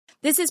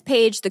This is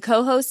Paige, the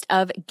co-host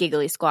of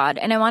Giggly Squad,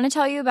 and I want to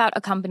tell you about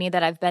a company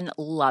that I've been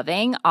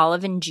loving,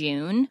 Olive &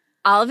 June.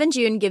 Olive &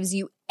 June gives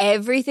you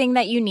everything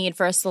that you need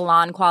for a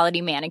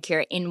salon-quality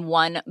manicure in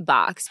one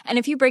box. And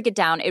if you break it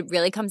down, it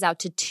really comes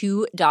out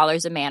to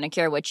 $2 a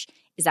manicure, which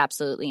is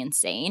absolutely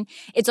insane.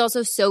 It's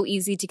also so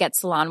easy to get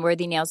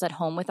salon-worthy nails at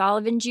home with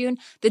Olive & June.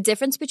 The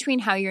difference between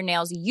how your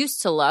nails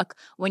used to look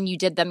when you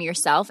did them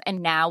yourself and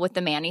now with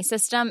the Mani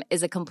system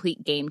is a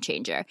complete game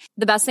changer.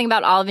 The best thing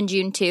about Olive &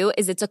 June, too,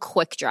 is it's a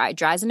quick dry.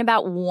 Dries in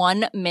about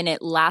 1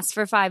 minute, lasts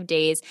for 5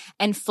 days,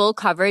 and full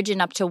coverage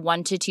in up to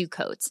 1 to 2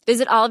 coats.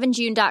 Visit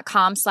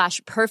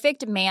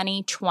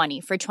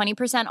oliveandjune.com/perfectmani20 for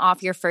 20%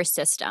 off your first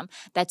system.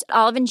 That's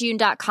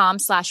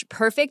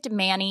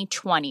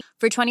oliveandjune.com/perfectmani20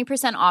 for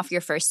 20% off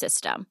your first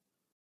system.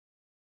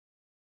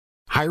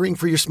 Hiring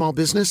for your small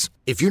business?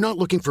 If you're not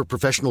looking for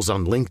professionals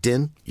on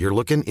LinkedIn, you're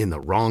looking in the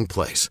wrong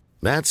place.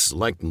 That's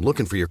like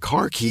looking for your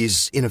car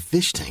keys in a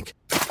fish tank.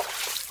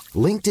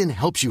 LinkedIn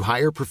helps you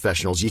hire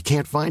professionals you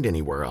can't find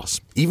anywhere else,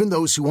 even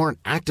those who aren't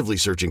actively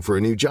searching for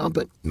a new job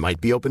but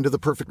might be open to the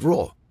perfect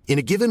role. In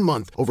a given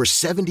month, over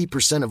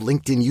 70% of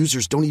LinkedIn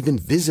users don't even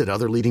visit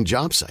other leading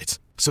job sites.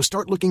 So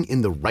start looking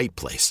in the right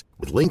place.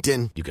 With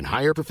LinkedIn, you can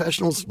hire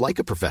professionals like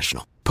a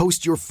professional.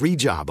 Post your free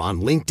job on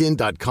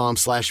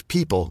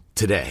linkedin.com/people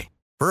today.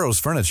 Burrow's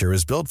furniture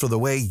is built for the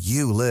way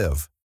you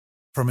live.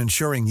 From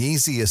ensuring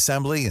easy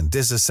assembly and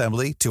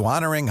disassembly to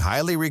honoring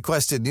highly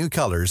requested new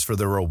colors for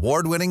their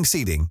award-winning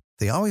seating,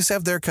 they always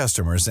have their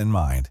customers in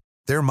mind.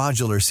 Their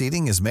modular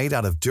seating is made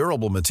out of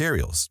durable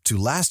materials to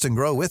last and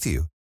grow with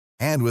you.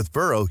 And with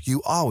Burrow,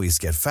 you always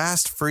get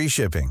fast, free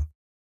shipping.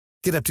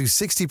 Get up to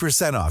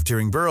 60% off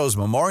during Burrow's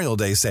Memorial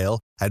Day sale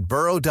at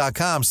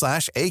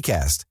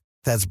burrow.com/ACAST.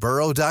 That's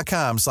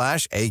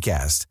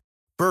burrow.com/ACAST.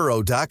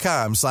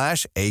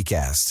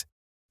 burrow.com/ACAST.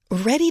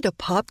 Ready to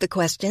pop the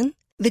question?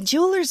 The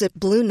jewelers at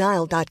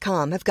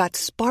BlueNile.com have got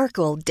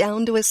sparkle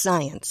down to a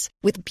science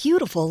with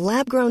beautiful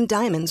lab-grown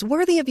diamonds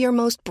worthy of your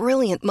most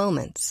brilliant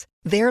moments.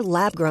 Their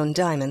lab-grown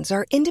diamonds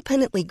are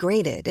independently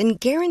graded and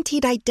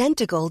guaranteed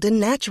identical to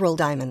natural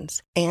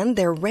diamonds, and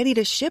they're ready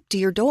to ship to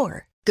your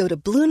door. Go to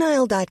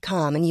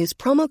BlueNile.com and use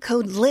promo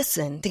code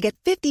LISTEN to get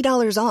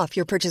 $50 off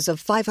your purchase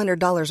of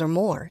 $500 or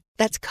more.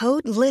 That's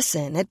code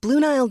LISTEN at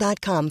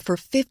BlueNile.com for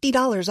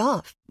 $50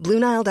 off.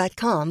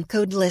 BlueNile.com,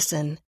 code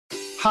LISTEN.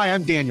 Hi,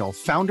 I'm Daniel,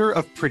 founder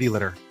of Pretty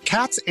Litter.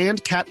 Cats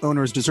and cat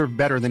owners deserve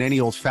better than any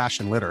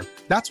old-fashioned litter.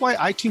 That's why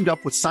I teamed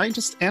up with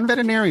scientists and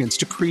veterinarians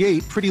to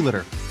create Pretty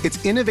Litter.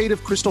 Its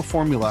innovative crystal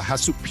formula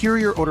has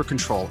superior odor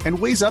control and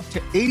weighs up to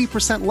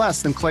 80%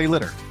 less than clay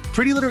litter.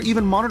 Pretty Litter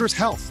even monitors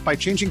health by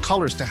changing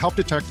colors to help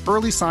detect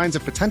early signs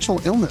of potential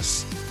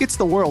illness. It's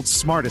the world's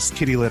smartest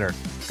kitty litter.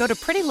 Go to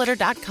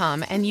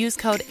prettylitter.com and use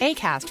code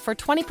ACAST for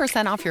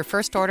 20% off your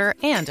first order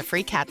and a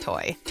free cat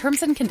toy.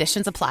 Terms and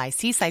conditions apply.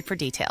 See site for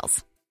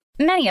details.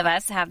 Many of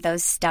us have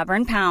those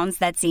stubborn pounds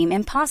that seem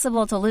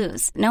impossible to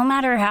lose, no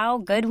matter how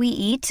good we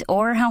eat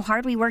or how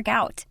hard we work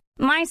out.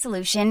 My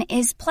solution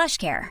is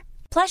PlushCare.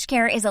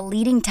 PlushCare is a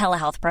leading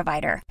telehealth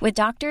provider with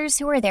doctors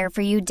who are there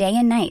for you day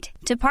and night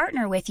to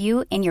partner with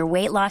you in your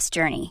weight loss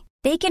journey.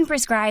 They can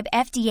prescribe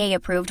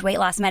FDA-approved weight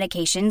loss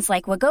medications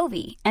like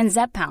Wegovy and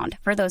Zepbound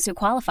for those who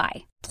qualify.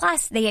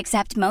 Plus, they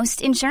accept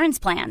most insurance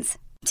plans.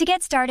 To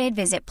get started,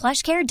 visit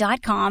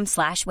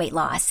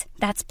plushcare.com/weightloss.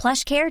 That's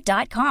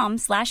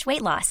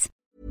plushcare.com/weightloss.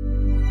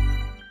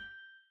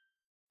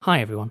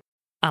 Hi everyone,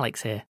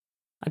 Alex here.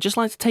 I'd just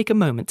like to take a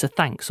moment to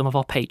thank some of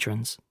our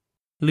patrons.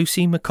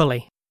 Lucy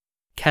McCulley,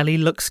 Kelly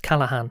Lux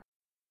Callahan,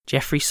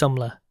 Jeffrey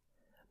Sumler,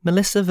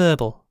 Melissa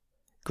Verbal,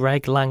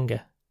 Greg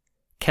Langer,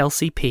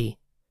 Kelsey P,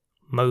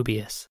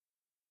 Mobius,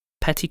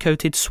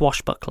 Petticoated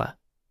Swashbuckler,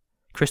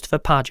 Christopher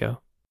Pajo,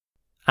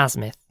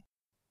 Asmith.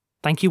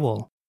 Thank you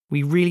all.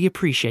 We really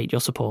appreciate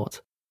your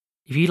support.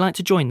 If you'd like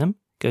to join them,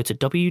 go to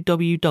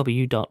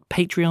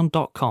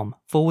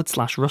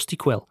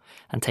www.patreon.com/RustyQuill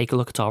and take a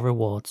look at our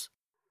rewards.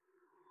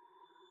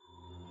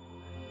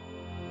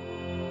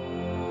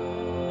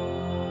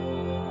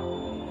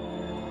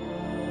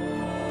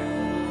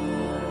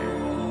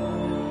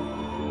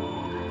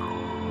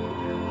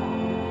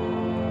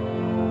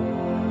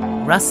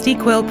 Rusty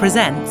Quill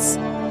presents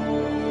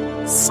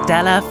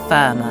Stella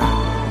Firma.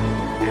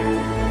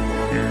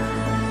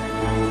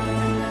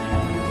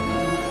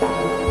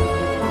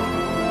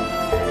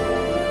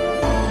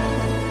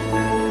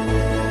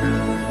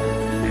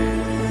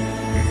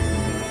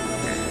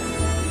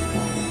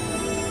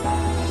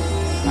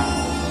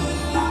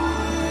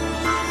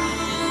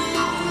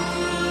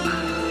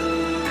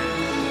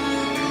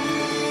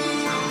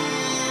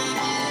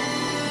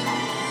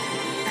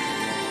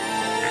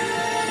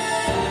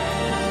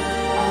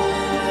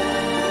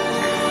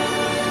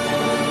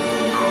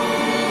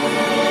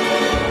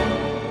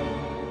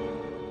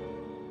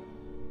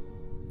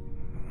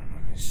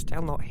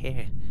 Still not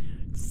here.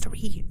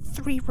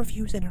 Three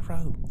reviews in a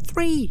row.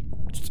 3!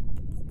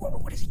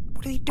 What is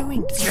he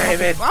doing?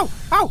 David! Oh!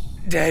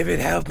 David,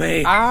 help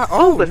me.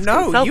 Bulbous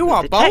no, consultant you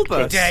are detected.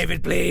 bulbous.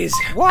 David, please.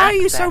 Why are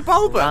you so Access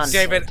bulbous? granted.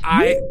 David,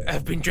 I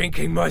have been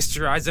drinking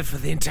moisturizer for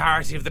the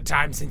entirety of the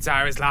time since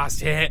I was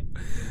last here.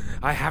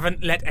 I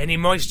haven't let any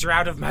moisture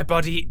out of my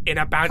body in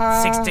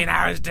about 16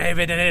 hours,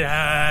 David, and it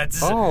hurts.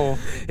 Oh.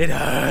 It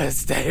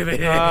hurts,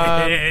 David.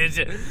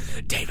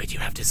 David, you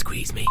have to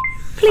squeeze me.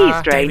 Please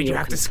drain David, you your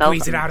have to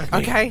consultant. squeeze it out of me.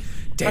 Okay.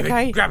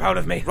 David, grab hold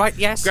of me. Right,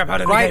 yes. Grab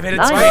hold of Right. me, David.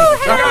 Nice.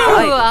 It's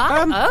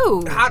Oh, me.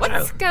 Oh, Hadro.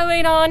 what's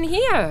going on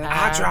here?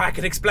 Hadro, I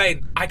can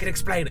explain.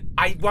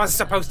 I was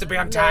supposed to be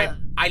on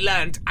time. I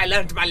learned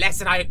my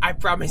lesson. I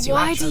promise you.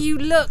 Why Hadro. do you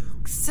look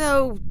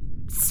so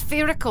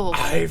spherical?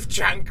 I've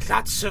drank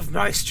lots of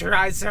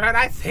moisturizer and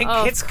I think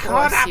Of it's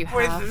caught course up you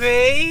with have.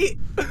 me.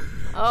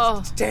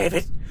 Oh.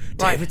 David,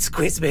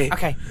 squeeze me.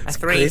 Okay, a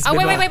 3. Squeeze Oh,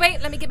 me wait, more.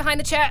 Let me get behind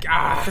the chair.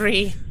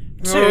 3,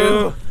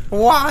 Oh. 2,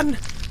 1.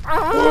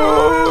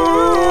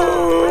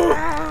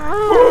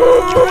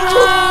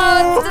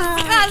 Oh, it's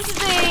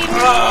disgusting.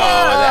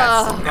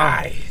 Oh, that's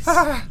nice.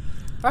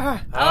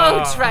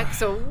 Oh,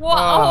 Trexel, what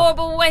a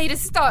horrible way to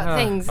start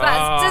things.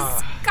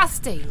 That's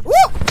disgusting.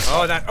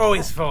 Oh, that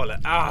always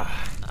fallen. Oh,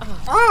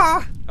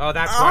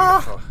 that's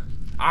wonderful.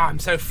 I'm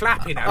so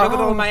flappy now. Look at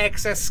all my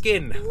excess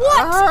skin.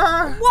 What?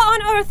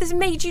 What on earth has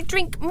made you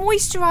drink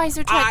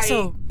moisturizer,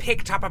 Trexel? I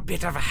picked up a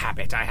bit of a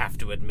habit, I have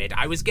to admit.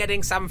 I was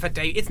getting some for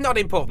day. It's not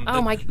important.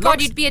 Oh my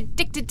God, you'd be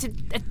addicted to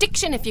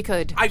addiction if you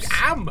could. I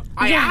am.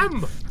 Yeah.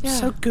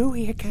 So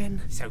gooey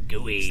again. So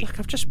gooey. It's like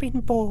I've just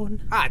been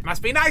born. It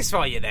must be nice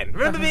for you then.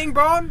 Remember being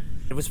born?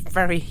 It was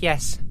very,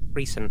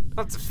 recent.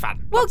 Lots of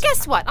fun. Well,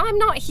 guess what? I'm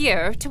not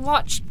here to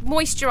watch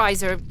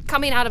moisturizer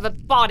coming out of a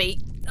body.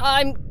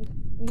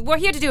 We're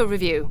here to do a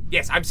review.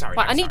 Yes, I'm sorry.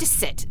 Right, I need to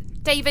sit.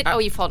 David,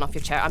 you've fallen off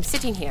your chair. I'm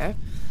sitting here.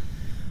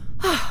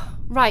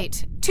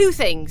 Right, 2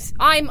 things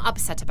I'm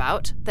upset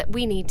about that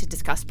we need to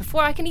discuss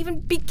before I can even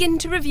begin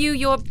to review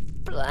your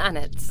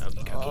planets.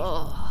 Okay.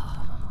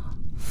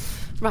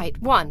 Right,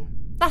 1.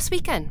 Last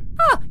weekend.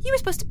 You were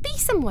supposed to be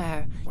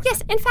somewhere.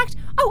 Yes, in fact,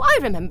 I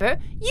remember.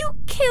 You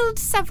killed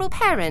several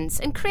parents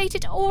and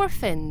created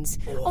orphans.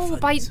 Oh,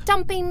 by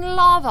dumping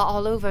lava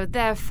all over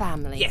their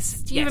families.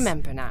 Yes. Do you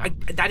remember now?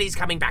 That is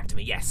coming back to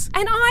me, yes.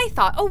 And I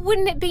thought,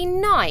 wouldn't it be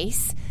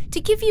nice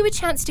to give you a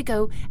chance to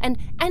go and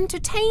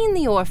entertain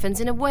the orphans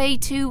in a way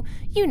to,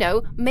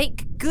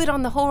 make good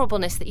on the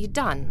horribleness that you'd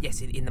done?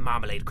 Yes, in the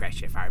marmalade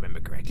creche, if I remember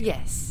correctly.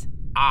 Yes.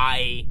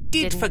 I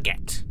did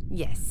forget.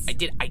 Yes.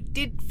 I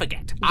did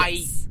forget. Yes.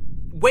 I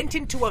went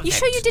into a. You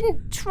sure you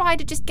didn't try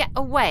to just get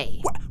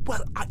away?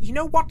 Well, you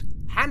know what?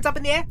 Hands up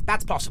in the air,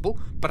 that's possible.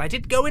 But I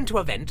did go into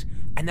a vent,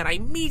 and then I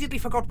immediately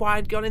forgot why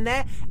I'd gone in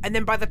there. And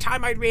then by the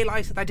time I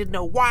realised that I didn't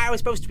know why I was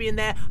supposed to be in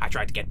there, I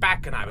tried to get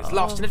back, and I was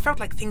lost. And it felt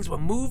like things were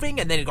moving,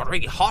 and then it got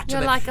really hot. You're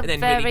and like then, a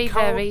and then very, really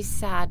cold. very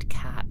sad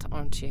cat,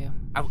 aren't you?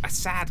 A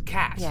sad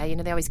cat? Yeah,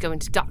 they always go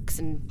into ducks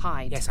and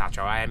hide. Yes,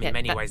 Archo, I am in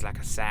many ways like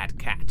a sad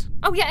cat.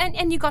 Oh, yeah,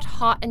 and you got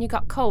hot and you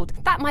got cold.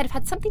 That might have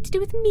had something to do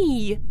with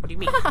me. What do you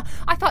mean?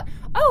 I thought,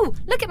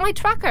 look at my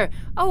tracker.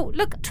 Oh,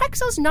 look,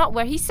 Trexel's not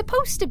where he's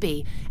supposed to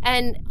be.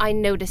 And I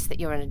noticed that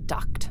you're in a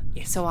duct.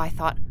 Yes. So I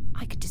thought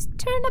I could just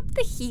turn up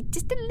the heat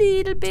just a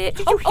little bit.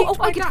 Did you heat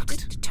my I could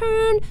duct?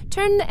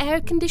 turn the air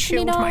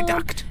conditioning Chilled on. my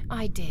duct?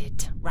 I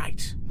did.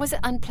 Right. Was it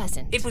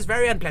unpleasant? It was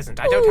very unpleasant.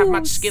 I don't have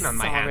much skin on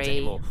my hands sorry.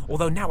 anymore.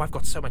 Although now I've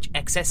got so much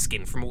excess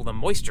skin from all the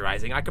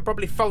moisturising, I could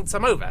probably fold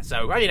some over.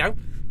 So,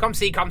 come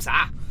see, come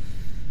sa.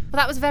 Well,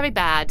 that was very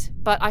bad,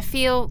 but I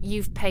feel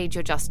you've paid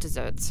your just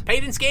desserts.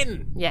 Paid in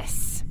skin.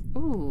 Yes.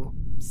 Ooh,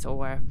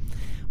 sore.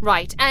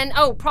 Right, and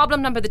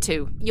problem number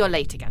 2. You're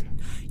late again.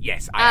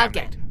 Yes, I am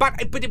Again. late.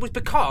 But it was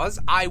because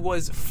I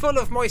was full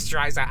of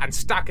moisturiser and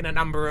stuck in a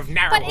number of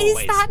narrow But hallways.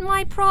 is that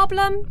my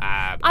problem?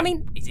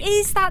 Is it?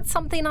 Is that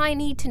something I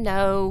need to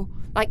know?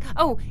 Like,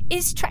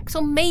 is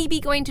Trexel maybe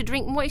going to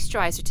drink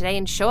moisturiser today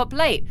and show up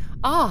late?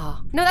 No,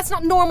 that's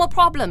not normal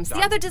problems. The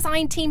other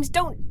design teams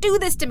don't do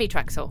this to me,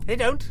 Trexel. They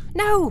don't?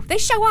 No, they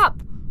show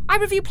up. I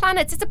review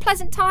planets. It's a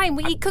pleasant time.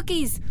 We eat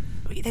cookies.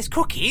 There's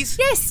cookies?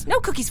 Yes, no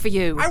cookies for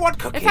you. I want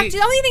cookies. In fact,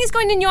 the only thing that's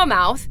going in your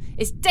mouth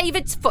is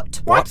David's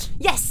foot. What?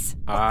 Yes.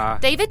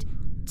 David,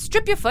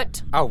 strip your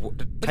foot.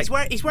 But he's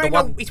wearing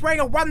a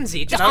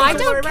onesie. It just I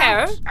goes all the don't way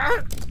care.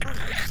 around.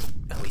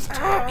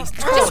 He's Just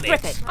torn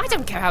strip it. I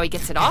don't care how he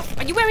gets it off.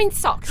 Are you wearing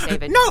socks,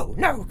 David? No,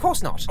 of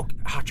course not.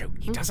 Arjo,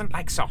 he doesn't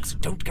like socks.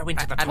 Don't go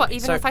into the toilet. What,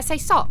 even if I say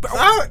socks?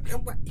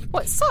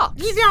 What,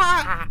 socks?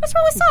 Yeah. What's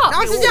wrong with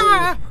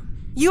socks?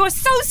 You are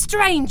so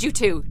strange, you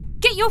two.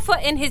 Get your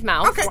foot in his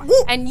mouth,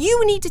 and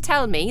you need to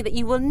tell me that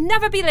you will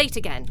never be late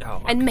again,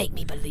 and make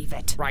me believe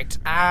it. Right.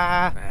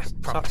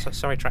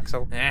 Sorry,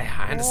 Trexel.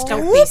 I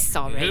understand. Don't be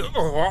sorry.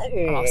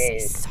 I'll say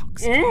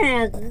socks.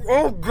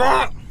 Oh,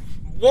 God.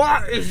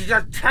 What is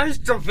the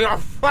taste of your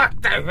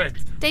foot, David?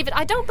 David,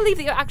 I don't believe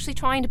that you're actually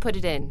trying to put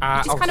it in.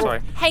 You're just kind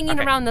of hanging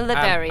Okay. around the lip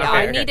area. okay,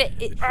 I okay. need it.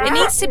 It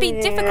needs to be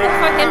difficult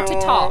for him to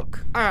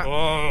talk.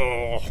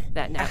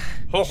 That now.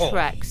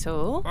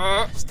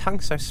 Trexel, His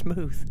tongue's so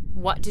smooth.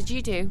 what did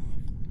you do?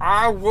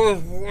 I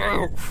was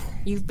late.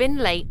 You've been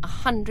late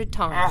 100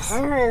 times.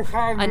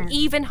 An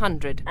even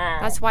 100.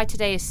 That's why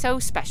today is so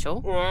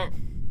special.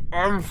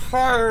 I'm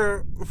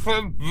sorry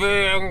for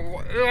being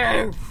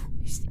late.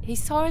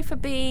 He's sorry for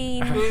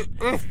being...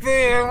 It's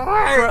being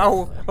late.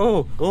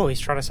 Oh, he's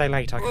trying to say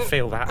late. I can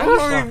feel that.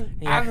 Can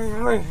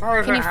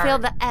you feel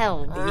the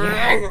L?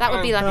 Yeah. That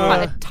would be like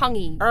quite a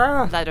tonguey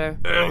letter.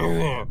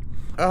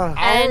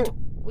 And,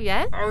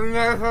 yeah? I'll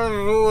never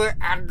do it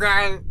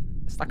again.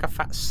 It's like a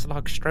fat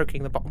slug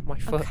stroking the bottom of my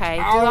foot. Okay,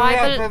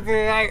 I'll never be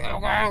late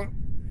again.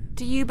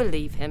 Do you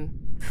believe him?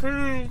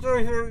 Please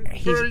don't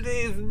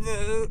believe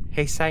me.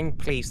 He's saying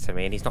please to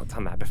me, and he's not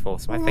done that before,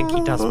 so I think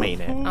he does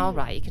mean it. All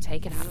right, you can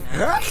take it out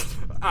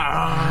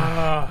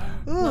now.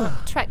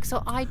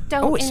 Trexel, I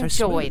don't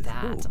enjoy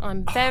that.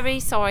 I'm very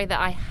sorry that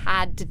I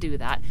had to do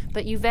that,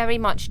 but you very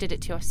much did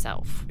it to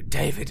yourself.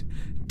 David,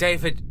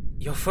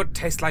 your foot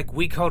tastes like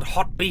week-old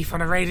hot beef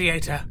on a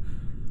radiator.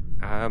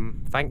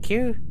 Thank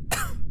you.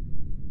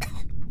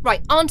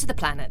 Right, on to the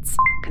planets.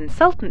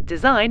 Consultant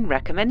design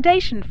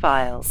recommendation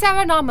file.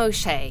 Serenade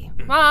Moshe.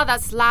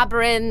 That's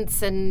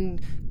labyrinths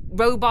and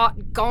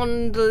robot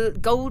gondoliers.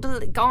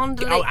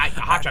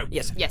 Harjo.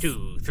 Yes.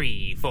 2,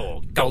 3,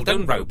 4.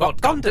 Golden robot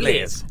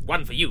gondoliers.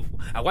 One for you,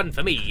 one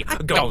for me.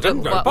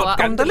 Golden robot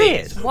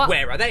gondoliers. What?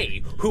 Where are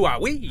they? Who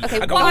are we? Okay,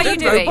 what are you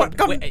doing?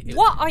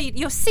 What are you?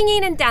 You're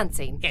singing and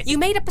dancing. Yes. You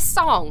made up a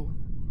song.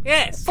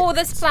 Yes. For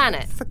this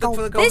planet.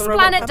 This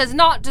planet does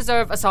not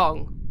deserve a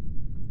song.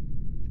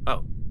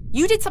 Oh.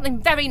 You did something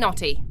very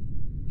naughty.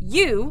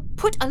 You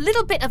put a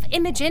little bit of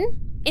Imogen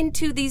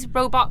into these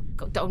robot...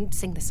 Don't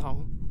sing the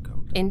song.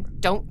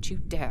 Don't you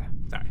dare.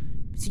 Sorry.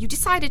 So you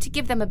decided to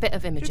give them a bit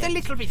of Imogen. Just a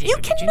little bit of You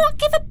Imogen. cannot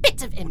give a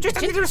bit of Imogen. Just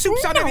a little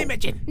soupçon of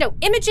Imogen. No,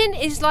 Imogen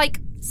is like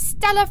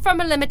Stella from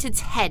a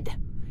Limited's head.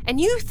 And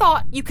you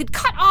thought you could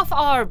cut off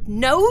our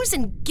nose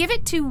and give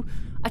it to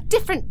a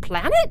different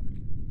planet?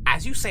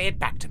 As you say it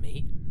back to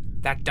me,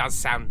 that does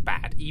sound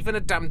bad. Even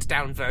a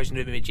dumbed-down version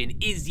of Imogen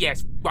is,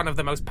 yes, one of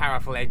the most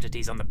powerful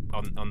entities on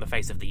the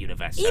face of the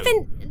universe. So.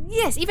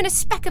 Even a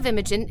speck of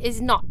Imogen is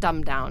not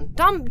dumbed down.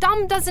 Dumb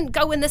doesn't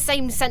go in the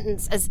same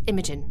sentence as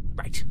Imogen.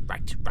 Right.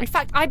 In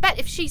fact, I bet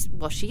if she is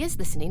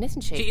listening,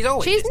 isn't she? She is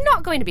always She's listening.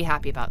 not going to be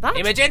happy about that.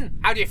 Imogen,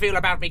 how do you feel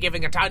about me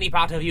giving a tiny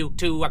part of you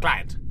to a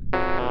client?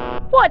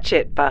 Watch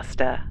it,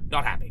 Buster.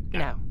 Not happy.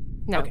 No.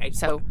 Okay.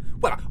 So,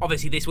 well,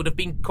 obviously this would have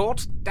been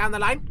caught down the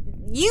line.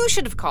 you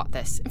should have caught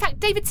this. In fact,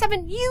 David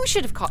 7, you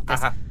should have caught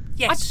this.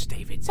 Yes,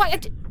 David. Stop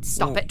it,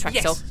 Trexel.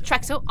 Yes.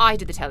 Trexel, I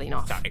did the telling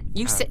off. Sorry.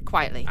 You sit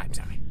quietly. I'm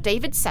sorry.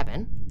 David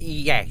 7.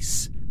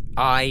 Yes,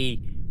 I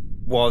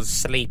was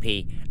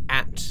sleepy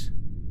at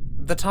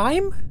the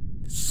time.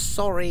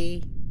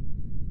 Sorry.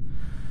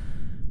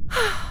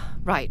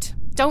 Right.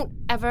 Don't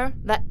ever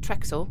let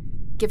Trexel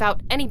give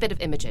out any bit of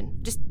Imogen.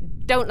 Just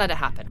don't let it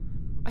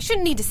happen. I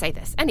shouldn't need to say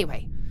this.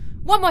 Anyway,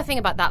 one more thing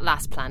about that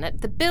last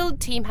planet. The build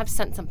team have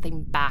sent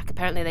something back.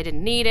 Apparently they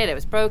didn't need it. It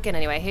was broken.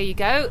 Anyway, here you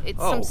go. It's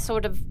some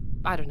sort of,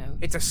 I don't know.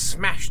 It's a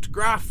smashed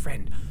graph,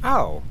 friend.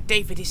 Oh.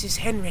 David, this is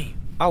Henry.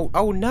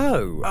 Oh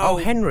no. Oh,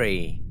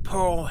 Henry.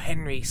 Poor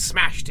Henry,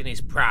 smashed in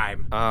his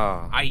prime.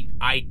 Oh.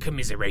 I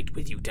commiserate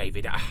with you,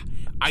 David.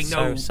 I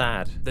know so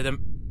sad.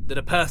 that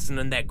a person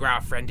and their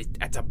graph friend,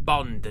 it's a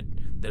bond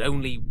that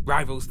only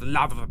rivals the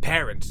love of a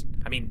parent.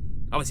 I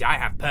mean, obviously I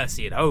have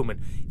Percy at home,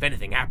 and if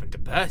anything happened to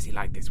Percy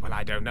like this, well,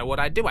 I don't know what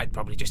I'd do. I'd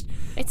probably just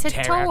It's a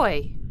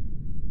toy.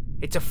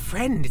 It's a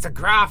friend. It's a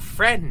graph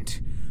friend.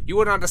 You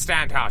wouldn't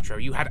understand,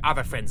 Hartro. You had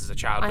other friends as a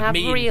child. I have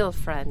real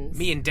friends.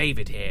 Me and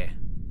David here,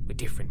 we're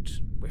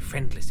different. We're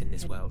friendless in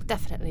this world.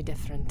 Definitely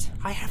different.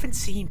 I haven't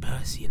seen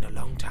Percy in a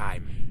long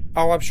time.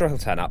 Oh, I'm sure he'll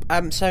turn up.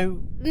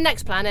 So...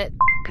 Next planet.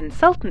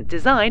 Consultant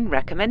design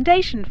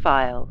recommendation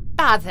file.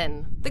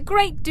 Bathin, the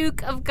great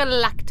Duke of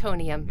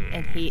Galactonium.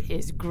 And he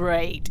is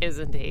great,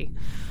 isn't he?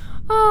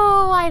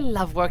 Oh, I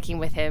love working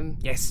with him.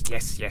 Yes.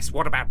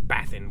 What about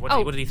Bathin? What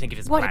did he think of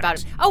his What planet? about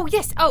him? Oh,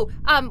 yes.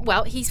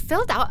 Well, he's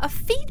filled out a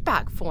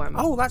feedback form.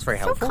 Oh, that's very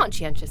helpful. So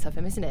conscientious of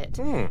him, isn't it?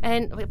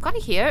 And we've got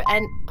it here,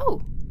 and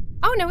oh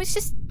no, it's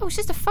just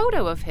a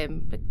photo of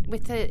him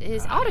with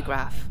his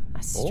autograph.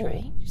 That's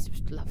strange. It's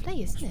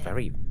lovely, isn't it?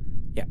 Very...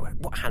 Yeah,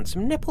 what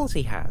handsome nipples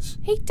he has.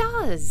 He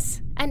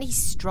does. And he's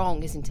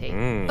strong, isn't he?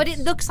 But it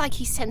looks like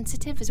he's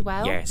sensitive as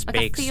well. Yes, like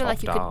big, I feel like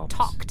soft you could arms.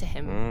 talk to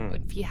him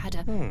if you had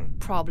a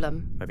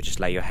problem. Maybe just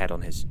lay your head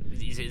on his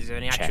Is there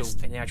any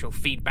chest. actual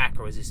feedback,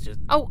 or is this just...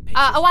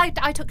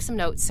 I took some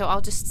notes, so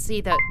I'll just see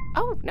that...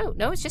 Oh,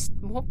 no, it's just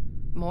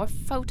more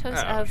photos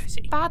of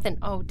Bathin.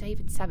 Oh,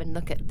 David 7,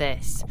 look at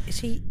this. Is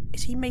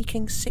he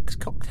making 6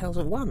 cocktails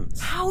at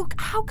once? How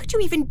could you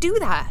even do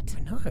that?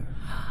 I know.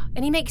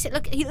 And he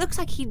looks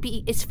like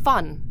it's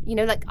fun. You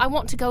know, like I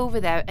want to go over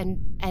there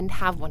and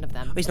have one of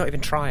them. He's not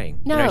even trying.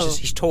 No. You know,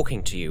 he's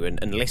talking to you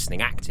and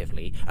listening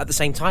actively at the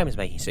same time as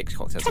making 6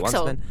 cocktails at once.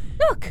 Trexel, And then...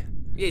 look.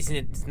 Isn't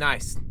it? It's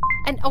nice.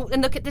 And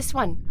look at this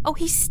one. Oh,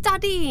 he's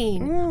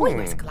studying. Oh, he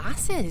wears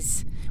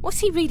glasses. What's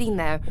he reading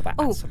there?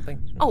 Well, that's something.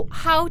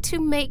 How to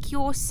make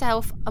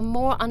yourself a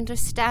more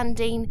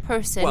understanding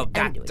person. Well,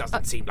 that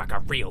doesn't seem like a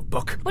real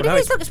book. What it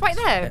is? Look, it's right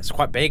there. It's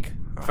quite big.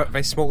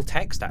 Very small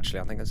text, actually.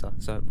 I think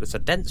it's a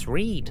dense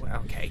read.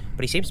 Well, okay.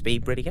 But he seems to be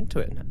really into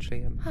it,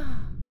 actually.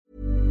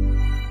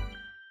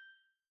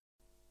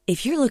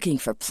 If you're looking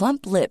for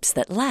plump lips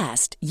that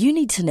last, you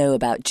need to know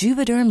about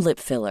Juvederm lip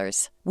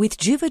fillers. With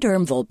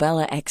Juvederm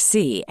Volbella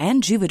XC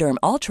and Juvederm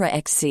Ultra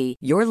XC,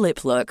 your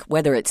lip look,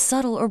 whether it's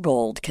subtle or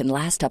bold, can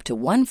last up to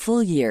 1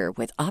 full year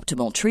with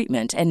optimal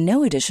treatment and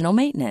no additional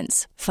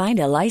maintenance. Find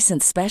a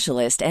licensed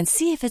specialist and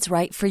see if it's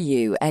right for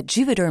you at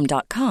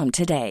Juvederm.com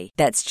today.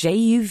 That's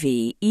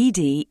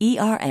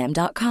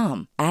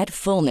JUVEDERM.com. Add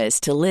fullness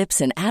to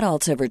lips in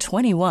adults over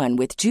 21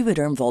 with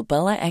Juvederm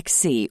Volbella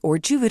XC or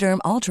Juvederm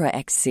Ultra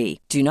XC.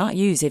 Do not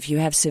use if you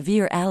have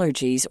severe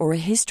allergies or a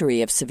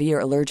history of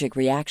severe allergic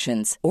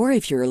reactions, or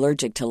if you're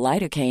allergic to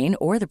lidocaine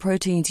or the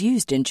proteins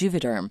used in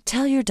Juvederm.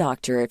 Tell your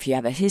doctor if you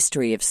have a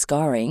history of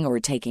scarring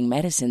or taking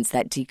medicines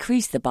that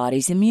decrease the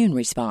body's immune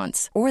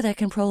response or that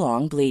can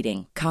prolong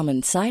bleeding.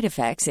 Common side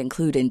effects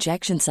include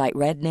injection site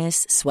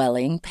redness,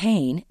 swelling,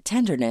 pain,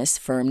 tenderness,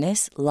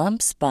 firmness,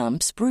 lumps,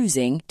 bumps,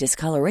 bruising,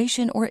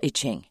 discoloration, or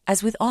itching.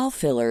 As with all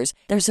fillers,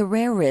 there's a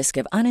rare risk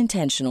of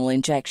unintentional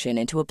injection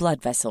into a blood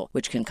vessel,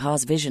 which can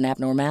cause vision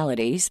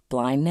abnormalities,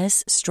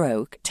 blindness,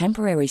 stroke,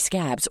 temporary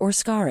scabs, or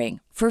scarring.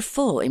 For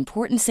full,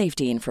 important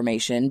safety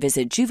information,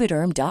 visit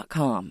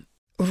Juvederm.com.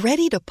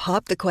 Ready to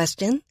pop the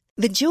question?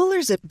 The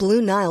jewelers at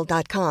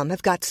BlueNile.com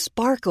have got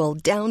sparkle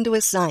down to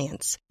a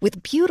science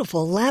with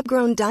beautiful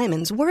lab-grown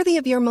diamonds worthy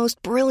of your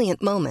most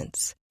brilliant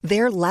moments.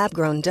 Their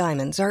lab-grown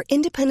diamonds are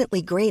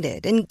independently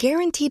graded and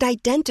guaranteed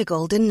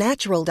identical to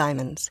natural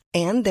diamonds,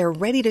 and they're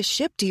ready to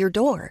ship to your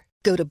door.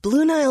 Go to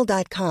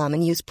BlueNile.com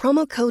and use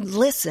promo code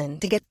LISTEN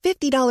to get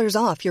 $50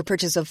 off your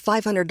purchase of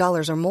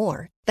 $500 or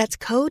more. That's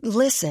code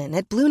LISTEN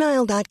at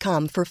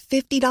BlueNile.com for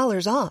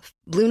 $50 off.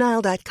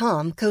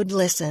 BlueNile.com, code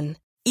LISTEN.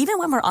 Even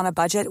when we're on a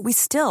budget, we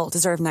still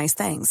deserve nice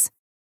things.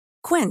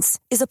 Quince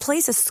is a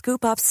place to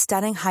scoop up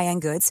stunning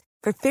high-end goods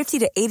for 50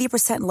 to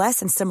 80% less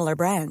than similar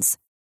brands.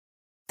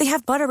 They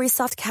have buttery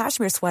soft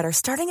cashmere sweaters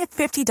starting at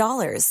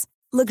 $50,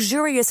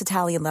 luxurious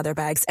Italian leather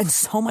bags, and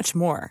so much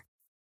more.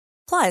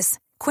 Plus,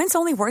 Quince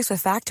only works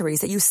with factories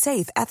that use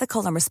safe,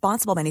 ethical, and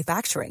responsible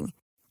manufacturing.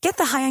 Get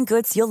the high-end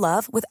goods you'll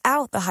love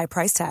without the high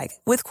price tag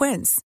with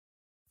Quince.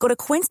 Go to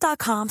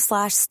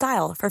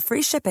quince.com/style for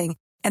free shipping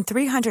and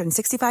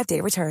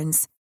 365-day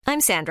returns. I'm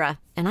Sandra,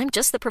 and I'm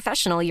just the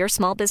professional your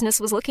small business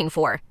was looking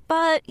for.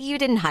 But you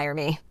didn't hire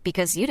me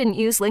because you didn't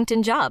use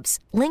LinkedIn Jobs.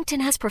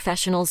 LinkedIn has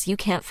professionals you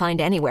can't find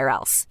anywhere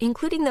else,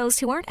 including those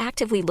who aren't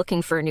actively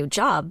looking for a new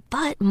job,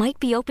 but might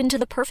be open to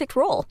the perfect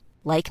role,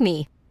 like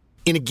me.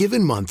 In a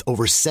given month,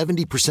 over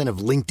 70% of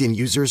LinkedIn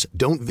users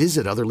don't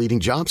visit other leading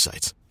job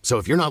sites. So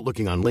if you're not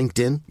looking on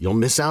LinkedIn, you'll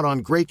miss out on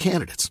great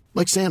candidates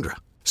like Sandra.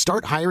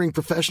 Start hiring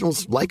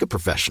professionals like a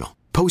professional.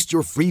 Post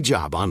your free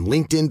job on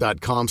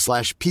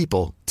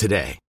linkedin.com/people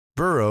today.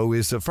 Burrow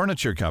is a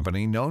furniture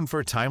company known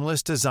for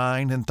timeless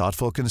design and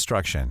thoughtful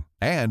construction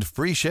and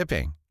free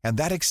shipping, and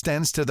that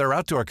extends to their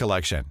outdoor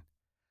collection.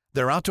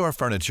 Their outdoor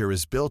furniture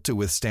is built to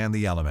withstand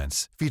the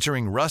elements,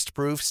 featuring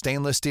rust-proof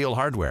stainless steel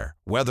hardware,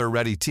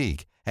 weather-ready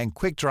teak, and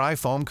quick-dry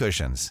foam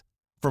cushions.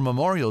 For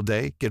Memorial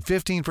Day, get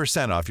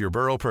 15% off your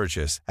Burrow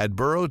purchase at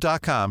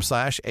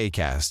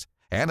burrow.com/ACAST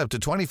and up to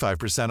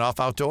 25% off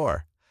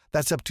outdoor.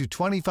 That's up to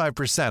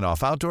 25%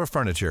 off outdoor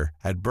furniture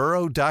at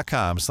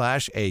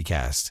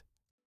burrow.com/ACAST.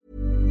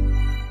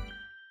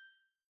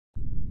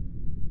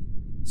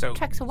 So,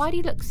 Trexel, why do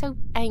you look so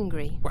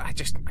angry? Well, I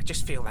just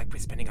feel like we're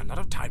spending a lot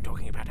of time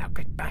talking about how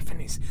great Baffin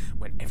is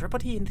when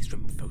everybody in this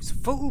room knows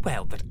full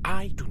well that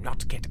I do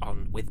not get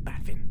on with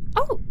Baffin.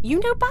 Oh, you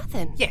know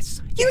Baffin?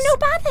 Yes. You know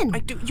Baffin? I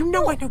do. You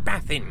know I know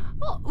Baffin.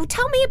 Oh, well,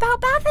 tell me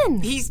about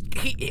Baffin. He's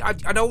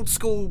an old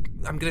school,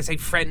 I'm going to say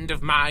friend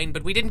of mine,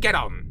 but we didn't get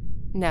on.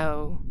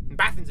 No.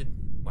 Baffin's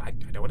well, I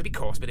don't want to be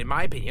coarse, but in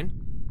my opinion,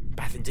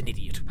 Baffin's an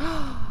idiot.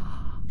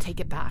 Take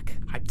it back.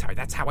 I'm sorry,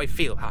 that's how I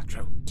feel,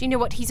 Hartro. Do you know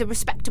what? He's a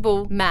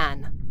respectable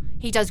man.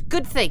 He does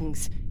good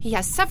things. He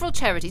has several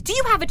charities. Do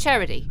you have a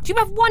charity? Do you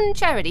have one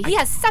charity? He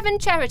has 7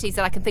 charities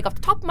that I can think off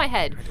the top of my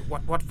head.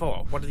 What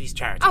for? What are these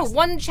charities? Oh,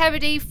 one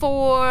charity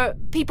for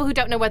people who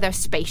don't know where their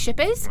spaceship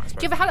is. Do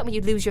you ever have that when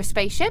you lose your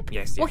spaceship?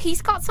 Yes. Well,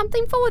 he's got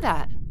something for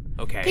that.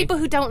 Okay. People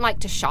who don't like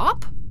to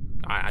shop.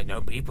 I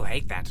know people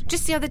hate that.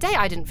 Just the other day,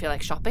 I didn't feel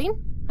like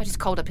shopping. I just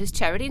called up his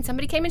charity and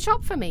somebody came and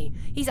shopped for me.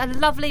 He's a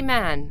lovely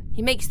man.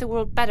 He makes the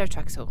world better,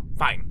 Trexel.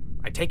 Fine.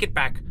 I take it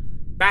back.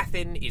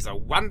 Baffin is a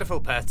wonderful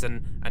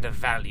person and a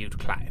valued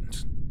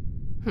client.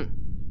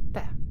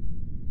 There.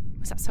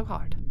 Was that so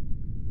hard?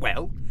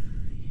 Well,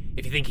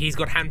 if you think he's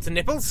got handsome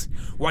nipples,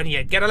 why don't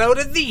you get a load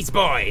of these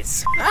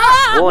boys?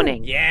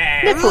 Warning.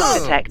 Yeah.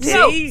 Nipples detected.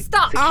 No,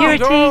 stop.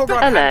 Security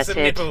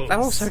alerted. They're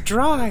all so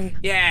dry.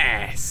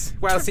 Yes.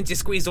 Well, since you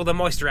squeezed all the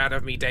moisture out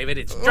of me, David,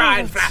 it's dry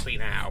and flappy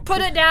now.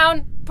 Put it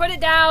down. Put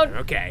it down.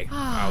 Okay.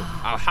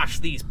 I'll hush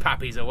these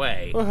puppies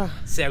away.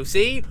 So,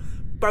 see?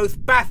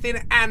 both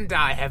Bathin and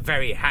I have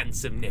very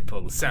handsome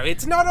nipples, so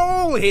it's not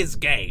all his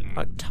game.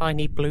 Like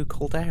tiny blue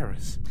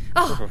calderas.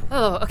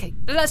 Oh, okay.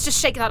 Let's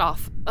just shake that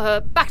off.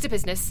 Back to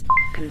business.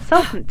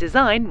 Consultant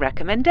design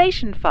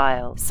recommendation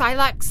file.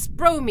 Silax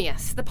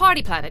Bromius, the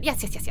party planet.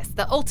 Yes.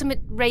 The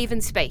ultimate rave in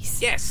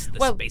space. Yes,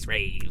 the space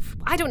rave.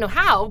 I don't know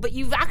how, but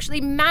you've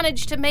actually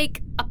managed to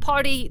make a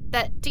party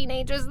that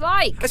teenagers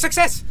like. A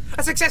success,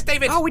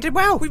 David. Oh, we did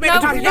well. We made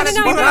it. Yes,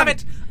 we love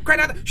it.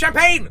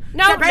 Champagne.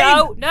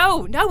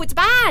 No, it's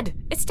bad.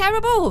 It's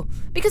terrible.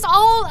 Because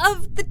all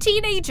of the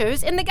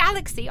teenagers in the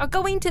galaxy are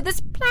going to this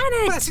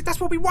planet. Well,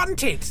 that's what we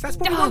wanted. That's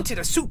what we wanted.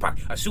 A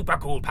super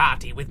cool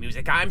party with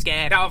music I'm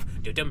scared of.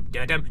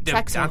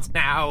 Dance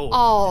now.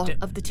 All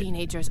of the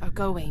teenagers are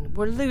going.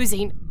 We're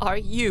losing our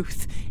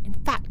youth. In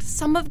fact,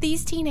 some of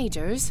these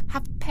teenagers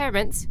have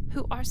parents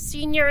who are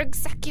senior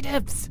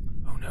executives.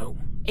 Oh no.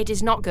 It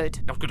is not good.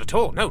 Not good at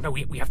all. No,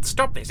 we have to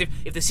stop this.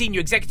 If the senior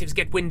executives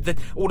get wind that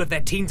all of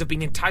their teens have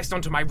been enticed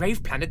onto my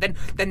rave planet,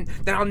 then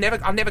I'll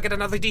never get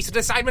another decent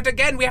assignment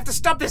again. We have to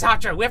stop this,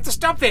 Archer. We have to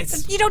stop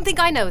this. You don't think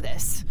I know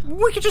this?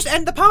 We could just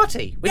end the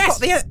party.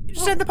 Just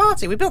end the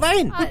party. We built that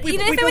in. If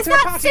it was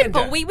that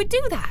simple, we would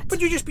do that.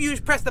 But you just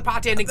press the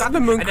party ending button, the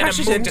moon and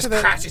crashes then the moon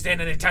crashes in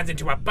and it turns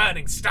into a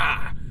burning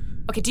star.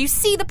 Okay, do you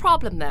see the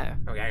problem there?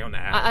 Okay, I don't know.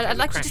 I'd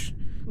like to just...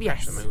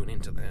 Crash the moon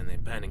into the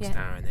burning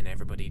star, and then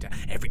everybody dies.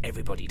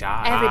 Everybody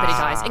dies. Everybody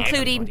dies,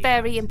 including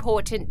very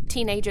important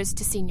teenagers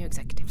to senior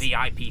executives.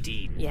 VIP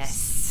teens.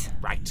 Yes.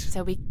 Right.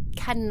 So we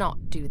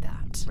cannot do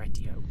that.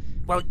 Rightio.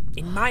 Well,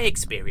 in my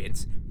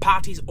experience,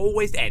 parties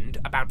always end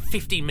about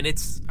 15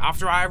 minutes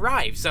after I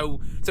arrive, so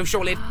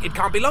surely it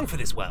can't be long for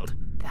this world.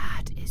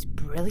 That is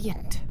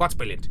brilliant. What's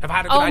brilliant? Have I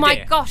had a good idea? Oh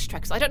my gosh,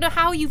 Trex, I don't know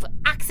how you've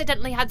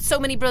accidentally had so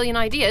many brilliant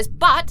ideas,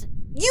 but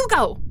you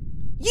go.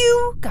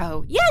 You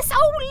go. Yes,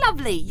 oh,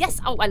 lovely.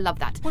 Yes, oh, I love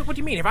that. What do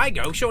you mean? If I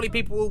go, surely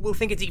people will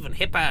think it's even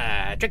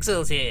hipper.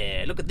 Trexel's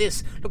here. Look at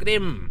this. Look at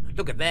him.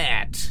 Look at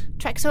that.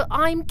 Trexel,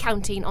 I'm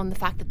counting on the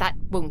fact that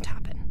won't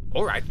happen.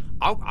 All right.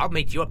 I'll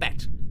make you a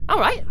bet. All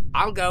right.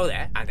 I'll go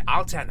there and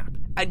I'll turn up.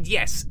 And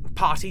yes,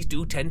 parties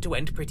do tend to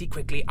end pretty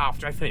quickly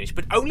after I finish,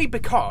 but only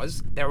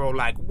because they're all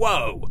like,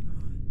 whoa,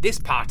 this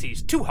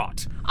party's too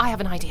hot. I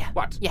have an idea.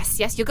 What? Yes,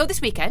 you'll go this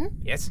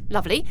weekend. Yes.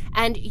 Lovely.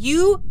 And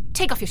you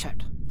take off your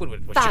shirt.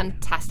 What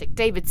Fantastic.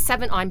 David,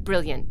 7, I'm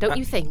brilliant, don't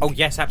you think? Oh,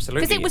 yes,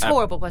 absolutely. Because it was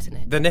horrible, wasn't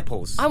it? The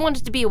nipples. I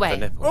wanted to be away. The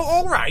nipples.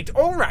 Oh,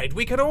 all right.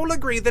 We can all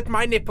agree that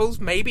my nipples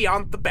maybe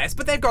aren't the best,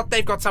 but they've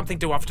got something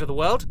to offer to the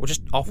world. We'll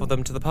just offer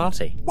them to the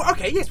party. Well,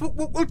 okay, yes,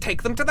 we'll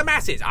take them to the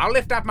masses. I'll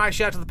lift up my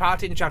shirt to the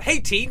party and shout, hey,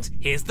 teens,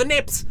 here's the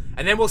nips.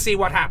 And then we'll see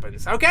what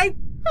happens, okay?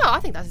 Oh,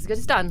 I think that's as good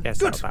as done. Yes,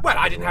 good. Well,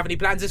 I didn't have any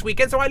plans this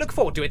weekend, so I look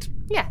forward to it.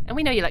 Yeah, and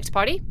we know you like to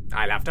party.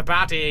 I love to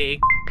party.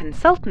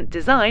 Consultant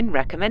design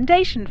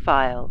recommendation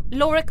file.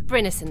 Lorik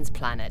Brynison's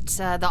planet,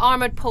 the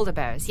armoured polar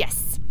bears,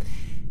 yes.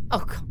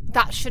 Oh,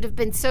 that should have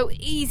been so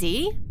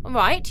easy.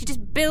 Right, you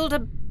just build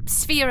a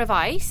sphere of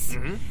ice,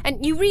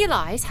 and you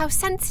realise how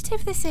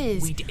sensitive this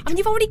is. We did. I mean,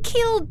 you've already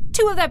killed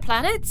 2 of their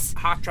planets.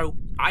 Hartro,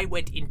 I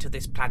went into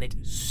this planet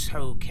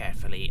so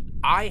carefully.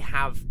 I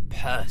have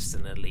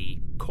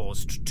personally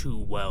caused 2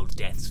 world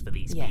deaths for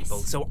these people,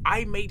 so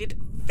I made it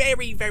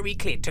very, very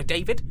clear to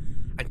David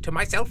and to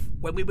myself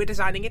when we were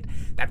designing it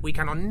that we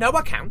can on no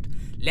account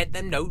let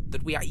them know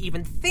that we are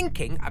even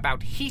thinking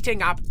about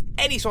heating up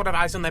any sort of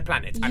ice on their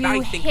planet. And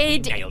I think we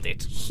nailed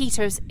it.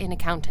 Heaters in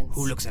accountants.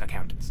 Who looks at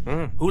accountants?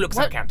 Who looks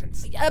at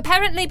accountants?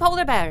 Apparently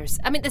polar bears.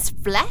 I mean, there's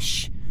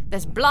flesh,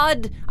 there's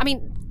blood. I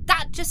mean,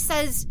 that just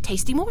says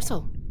tasty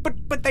morsel.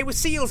 But they were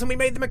seals and we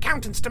made them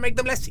accountants to make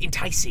them less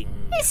enticing.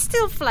 It's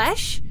still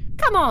flesh.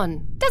 Come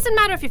on. Doesn't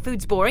matter if your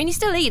food's boring, you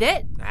still eat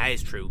it. That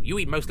is true. You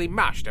eat mostly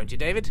mush, don't you,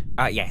 David?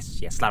 Yes,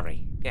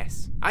 slurry.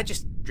 Yes. I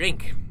just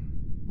drink.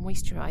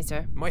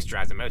 Moisturiser.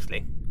 Moisturiser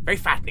mostly. Very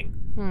fattening.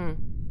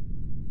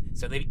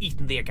 So they've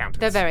eaten the accountants.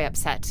 They're very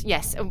upset,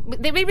 yes.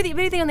 They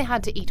really only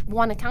had to eat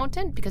 1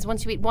 accountant, because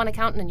once you eat 1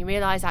 accountant and you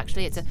realise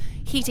actually it's a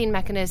heating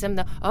mechanism,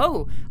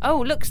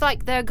 looks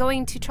like they're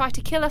going to try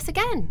to kill us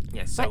again.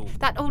 Yes, so... Right?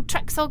 That old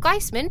Trexel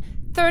Geisman,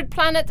 3rd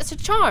planet that's a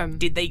charm.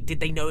 Did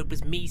they know it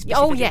was me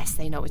specifically? Oh, yes,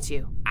 they know it's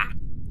you.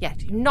 Yeah,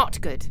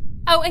 not good.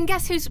 Oh, and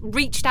guess who's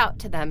reached out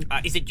to them?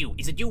 Is it you?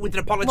 Is it you with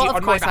an apology on my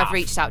behalf? Well, of course I've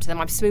reached out to them.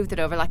 I've smoothed it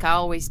over like I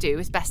always do,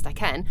 as best I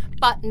can.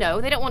 But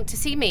no, they don't want to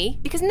see me,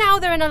 because now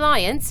they're in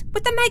alliance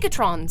with the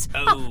Megatrons.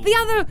 Oh.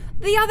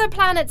 The other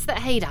planets that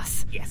hate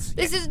us. Yes.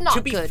 This is not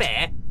good. To be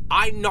fair,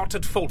 I'm not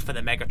at fault for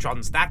the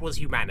Megatrons. That was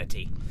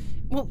humanity.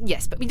 Well,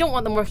 yes, but we don't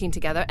want them working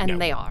together,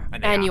 and they are.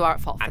 And you are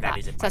at fault for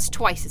that. So that's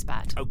twice as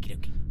bad. Okie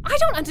dokie. I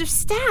don't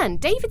understand.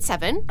 David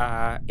 7,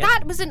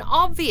 that was an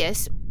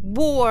obvious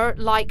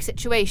war-like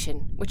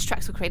situation which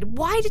Trexel created.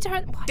 Why?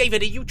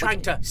 David, are you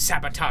trying to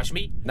sabotage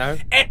me? No.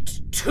 Et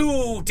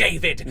tu,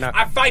 David. No.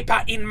 A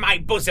viper in my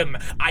bosom.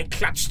 I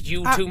clutched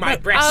you to my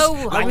breast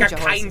like a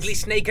kindly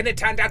snake, and it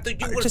turned out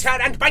that you will turn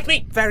and bite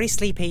me. Very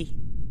sleepy.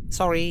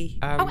 Sorry.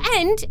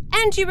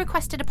 And you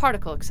requested a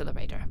particle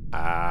accelerator.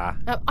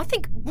 Now, I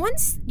think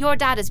once your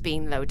data is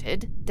being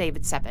loaded,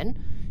 David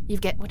 7, You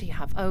get, what do you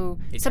have?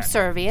 It's,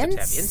 subservience.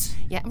 subservience.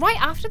 Yeah,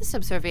 right after the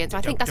subservience.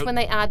 I think that's when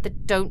they add the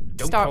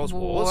don't start cause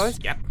wars.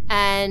 Yep.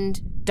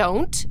 And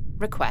don't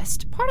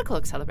request particle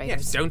accelerators.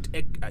 Yes, don't.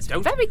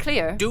 Very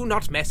clear. Do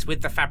not mess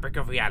with the fabric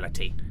of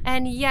reality.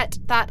 And yet,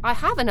 that I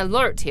have an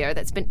alert here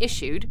that's been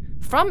issued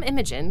from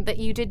Imogen that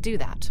you did do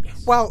that.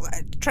 Yes. Well,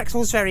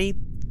 Trexel's very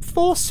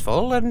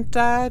forceful, and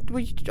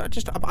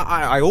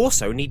I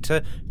also need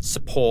to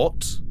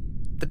support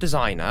the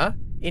designer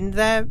in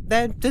their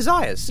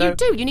desires. So. You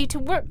do. You need to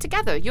work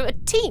together. You're a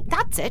team.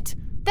 That's it.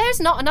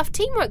 There's not enough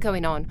teamwork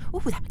going on. Oh,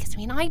 that gives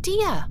me an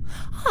idea.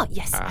 Oh,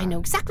 yes, I know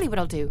exactly what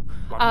I'll do.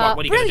 What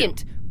are you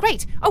brilliant. Gonna do?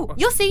 Great. Oh,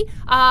 you'll see.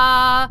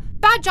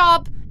 Bad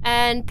job,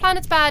 and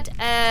planet's bad,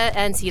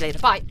 and see you later.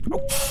 Bye. Oh,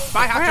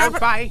 bye, Hatcho.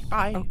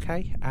 Bye.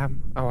 Okay. I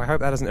hope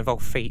that doesn't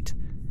involve feet.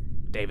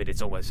 David,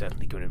 it's almost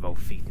certainly going to involve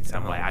feet in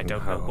some way. I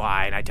don't know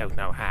why, and I don't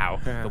know how.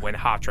 Yeah. But when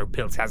Hartro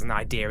Piltz has an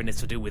idea and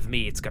it's to do with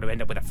me, it's going to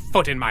end up with a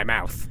foot in my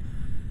mouth.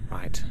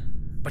 Right.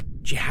 But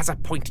she has a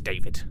point,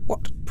 David.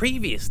 What?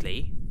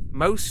 Previously,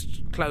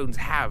 most clones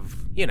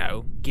have,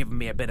 given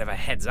me a bit of a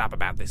heads up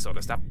about this sort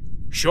of stuff.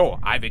 Sure,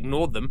 I've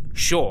ignored them.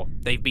 Sure,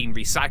 they've been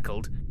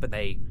recycled. But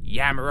they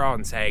yammer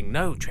on saying,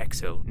 no,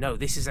 Trexel, no,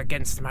 this is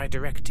against my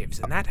directives.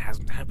 And that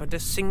hasn't happened a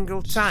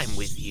single time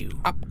with you.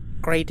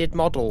 Upgraded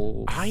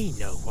models. I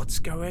know what's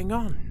going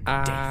on,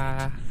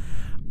 David.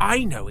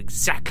 I know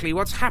exactly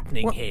what's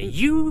happening here.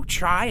 You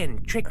try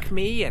and trick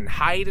me and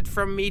hide it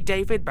from me,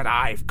 David, but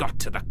I've got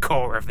to the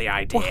core of the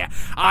idea.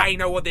 I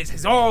know what this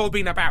has all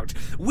been about.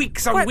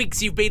 Weeks on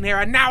weeks you've been here,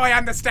 and now I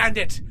understand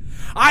it.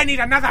 I need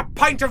another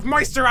pint of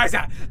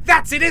moisturizer.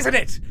 That's it, isn't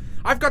it?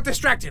 I've got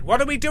distracted.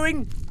 What are we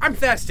doing? I'm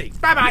thirsty.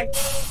 Bye-bye.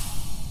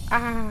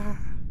 How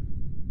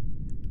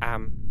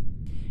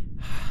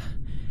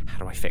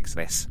do I fix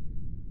this?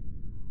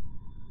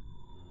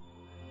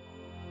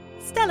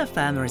 Stella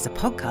Firma is a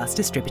podcast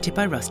distributed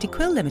by Rusty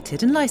Quill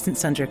Limited and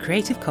licensed under a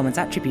Creative Commons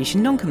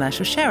Attribution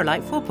Non-Commercial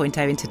Share-alike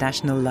 4.0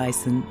 international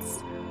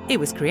license. It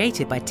was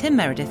created by Tim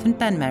Meredith and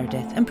Ben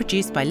Meredith and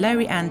produced by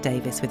Laurie Ann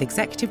Davis with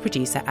executive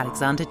producer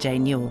Alexander J.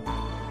 Newell.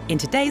 In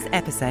today's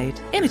episode,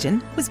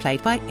 Imogen was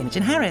played by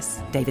Imogen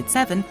Harris, David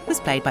Seven was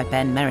played by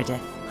Ben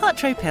Meredith,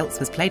 Hartro Piltz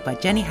was played by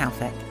Jenny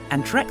Halfeck,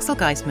 and Drexel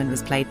Geisman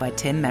was played by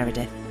Tim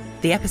Meredith.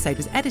 The episode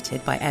was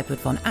edited by Edward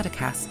von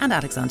Aderkas and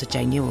Alexander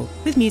J. Newell,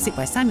 with music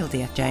by Samuel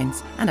D.F.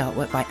 Jones and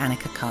artwork by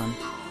Annika Khan.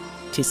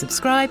 To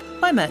subscribe,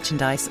 buy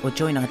merchandise, or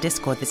join our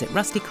Discord, visit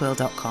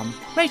rustyquill.com.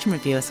 Rate and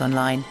review us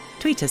online.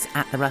 Tweet us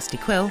at The Rusty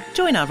Quill,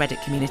 join our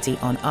Reddit community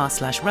on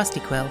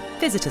r/rustyquill,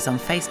 visit us on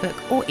Facebook,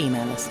 or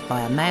email us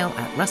via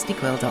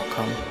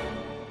mail@rustyquill.com.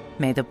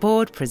 May the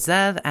board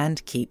preserve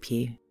and keep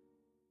you.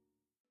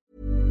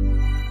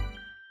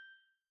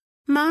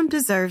 Mom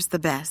deserves the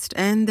best,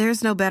 and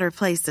there's no better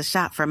place to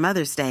shop for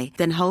Mother's Day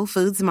than Whole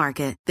Foods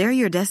Market. They're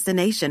your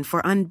destination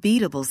for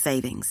unbeatable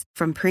savings,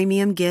 from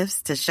premium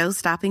gifts to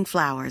show-stopping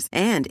flowers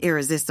and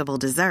irresistible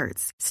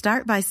desserts.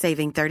 Start by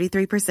saving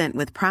 33%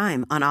 with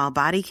Prime on all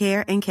body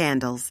care and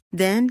candles.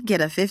 Then get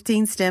a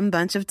 15-stem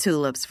bunch of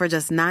tulips for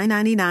just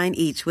 $9.99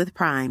 each with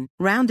Prime.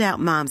 Round out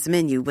Mom's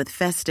menu with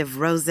festive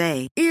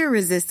rosé,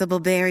 irresistible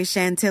berry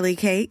chantilly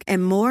cake,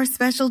 and more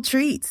special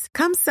treats.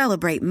 Come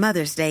celebrate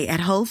Mother's Day at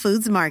Whole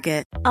Foods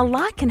Market. A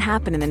lot can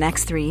happen in the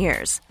next 3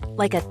 years.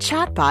 Like a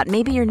chatbot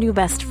may be your new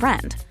best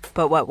friend.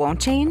 But what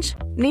won't change?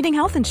 Needing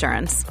health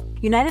insurance.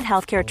 United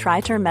Healthcare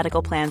Tri-Term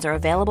Medical Plans are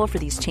available for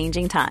these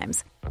changing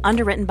times.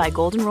 Underwritten by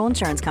Golden Rule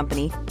Insurance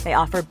Company, they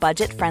offer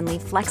budget-friendly,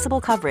 flexible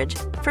coverage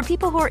for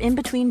people who are in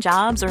between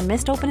jobs or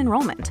missed open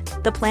enrollment.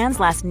 The plans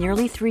last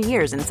nearly 3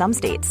 years in some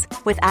states,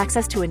 with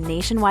access to a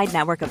nationwide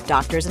network of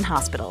doctors and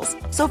hospitals.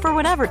 So for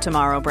whatever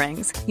tomorrow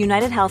brings,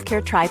 United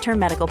Healthcare Tri-Term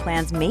Medical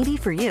Plans may be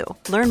for you.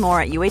 Learn more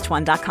at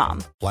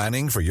uh1.com.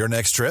 Planning for your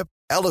next trip?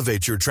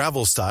 Elevate your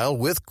travel style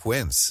with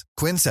Quince.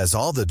 Quince has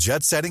all the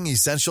jet-setting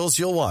essentials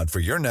you'll want for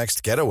your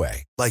next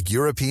getaway, like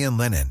European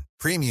linen,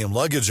 premium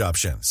luggage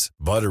options,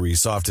 buttery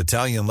soft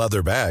Italian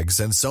leather bags,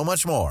 and so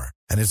much more.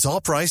 And it's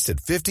all priced at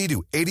 50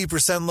 to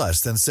 80%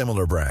 less than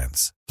similar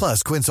brands.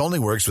 Plus, Quince only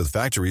works with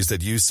factories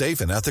that use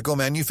safe and ethical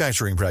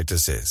manufacturing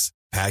practices.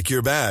 Pack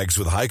your bags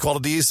with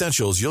high-quality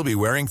essentials you'll be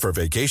wearing for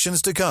vacations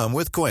to come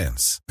with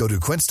Quince. Go to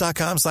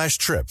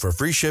quince.com/trip for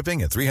free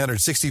shipping and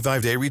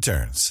 365-day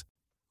returns.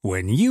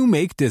 When you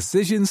make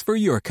decisions for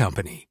your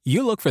company,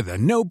 you look for the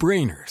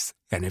no-brainers.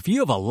 And if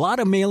you have a lot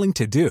of mailing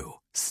to do,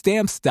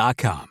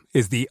 Stamps.com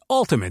is the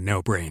ultimate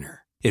no-brainer.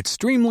 It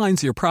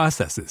streamlines your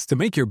processes to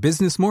make your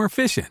business more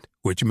efficient,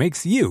 which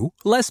makes you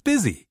less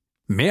busy.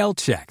 Mail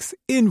checks,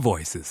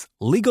 invoices,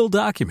 legal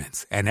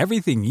documents, and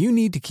everything you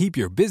need to keep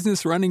your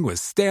business running with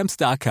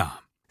Stamps.com.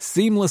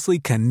 Seamlessly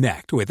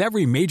connect with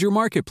every major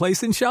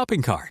marketplace and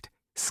shopping cart.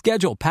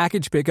 Schedule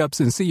package pickups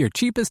and see your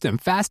cheapest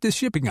and fastest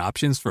shipping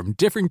options from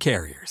different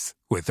carriers,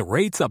 with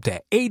rates up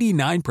to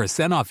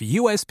 89% off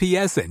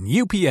USPS and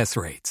UPS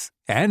rates.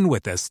 And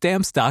with the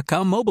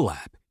Stamps.com mobile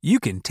app,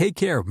 you can take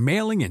care of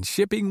mailing and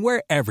shipping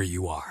wherever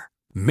you are.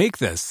 Make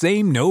the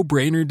same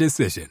no-brainer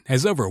decision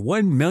as over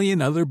 1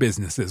 million other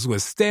businesses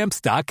with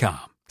Stamps.com.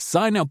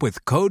 Sign up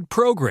with code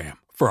PROGRAM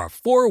for a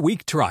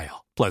 4-week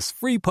trial, plus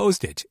free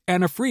postage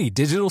and a free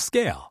digital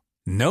scale.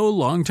 No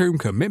long-term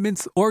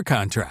commitments or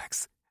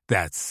contracts.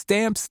 That's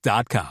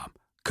Stamps.com.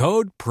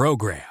 Code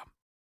PROGRAM.